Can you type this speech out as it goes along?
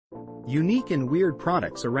Unique and weird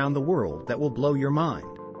products around the world that will blow your mind.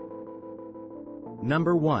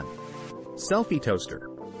 Number 1. Selfie Toaster.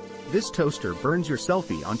 This toaster burns your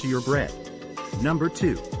selfie onto your bread. Number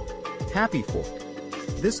 2. Happy Fork.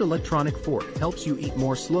 This electronic fork helps you eat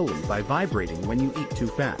more slowly by vibrating when you eat too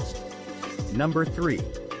fast. Number 3.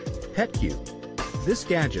 Pet Cube. This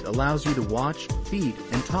gadget allows you to watch, feed,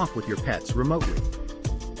 and talk with your pets remotely.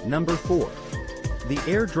 Number 4. The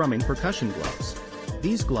Air Drumming Percussion Gloves.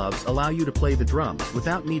 These gloves allow you to play the drums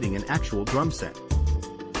without needing an actual drum set.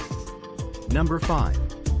 Number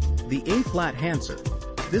 5. The A-Flat Handser.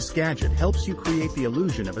 This gadget helps you create the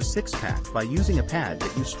illusion of a six-pack by using a pad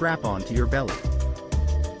that you strap onto your belly.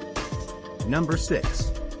 Number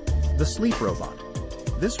 6. The Sleep Robot.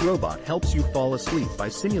 This robot helps you fall asleep by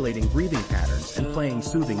simulating breathing patterns and playing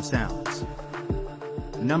soothing sounds.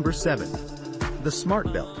 Number 7. The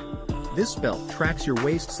Smart Belt. This belt tracks your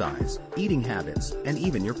waist size, eating habits, and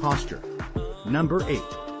even your posture. Number 8.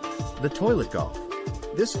 The Toilet Golf.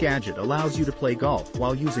 This gadget allows you to play golf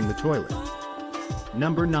while using the toilet.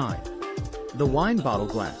 Number 9. The Wine Bottle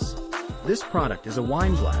Glass. This product is a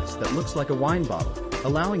wine glass that looks like a wine bottle,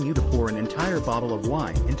 allowing you to pour an entire bottle of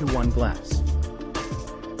wine into one glass.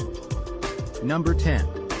 Number 10.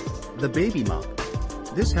 The Baby Mop.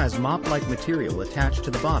 This has mop-like material attached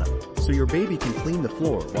to the bottom, so your baby can clean the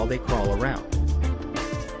floor while they crawl around.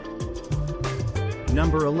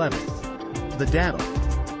 Number 11. The Daddle.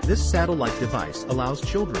 This saddle-like device allows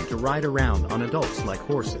children to ride around on adults like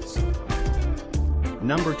horses.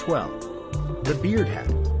 Number 12. The Beard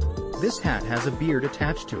Hat. This hat has a beard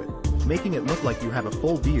attached to it, making it look like you have a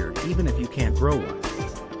full beard even if you can't grow one.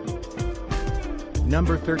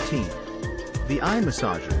 Number 13. The Eye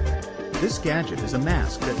Massager. This gadget is a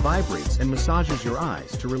mask that vibrates and massages your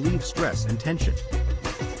eyes to relieve stress and tension.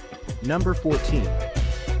 Number 14.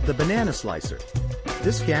 The Banana Slicer.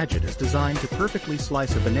 This gadget is designed to perfectly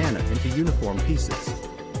slice a banana into uniform pieces.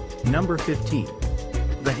 Number 15.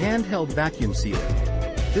 The Handheld Vacuum Sealer.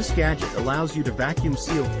 This gadget allows you to vacuum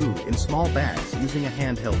seal food in small bags using a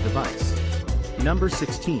handheld device. Number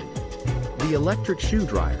 16. The Electric Shoe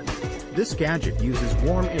Dryer. This gadget uses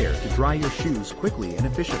warm air to dry your shoes quickly and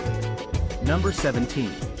efficiently. Number 17.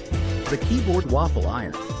 The Keyboard Waffle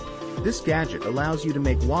Iron. This gadget allows you to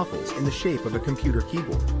make waffles in the shape of a computer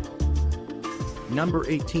keyboard. Number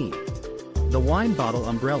 18. The Wine Bottle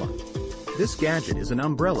Umbrella. This gadget is an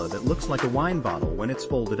umbrella that looks like a wine bottle when it's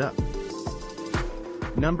folded up.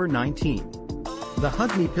 Number 19. The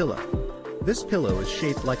Hug Me Pillow. This pillow is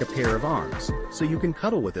shaped like a pair of arms, so you can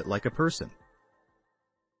cuddle with it like a person.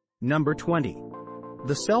 Number 20.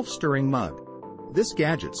 The Self-Stirring Mug. This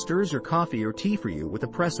gadget stirs your coffee or tea for you with a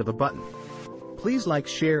press of a button. Please like,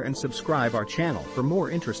 share, and subscribe our channel for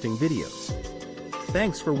more interesting videos.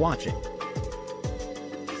 Thanks for watching.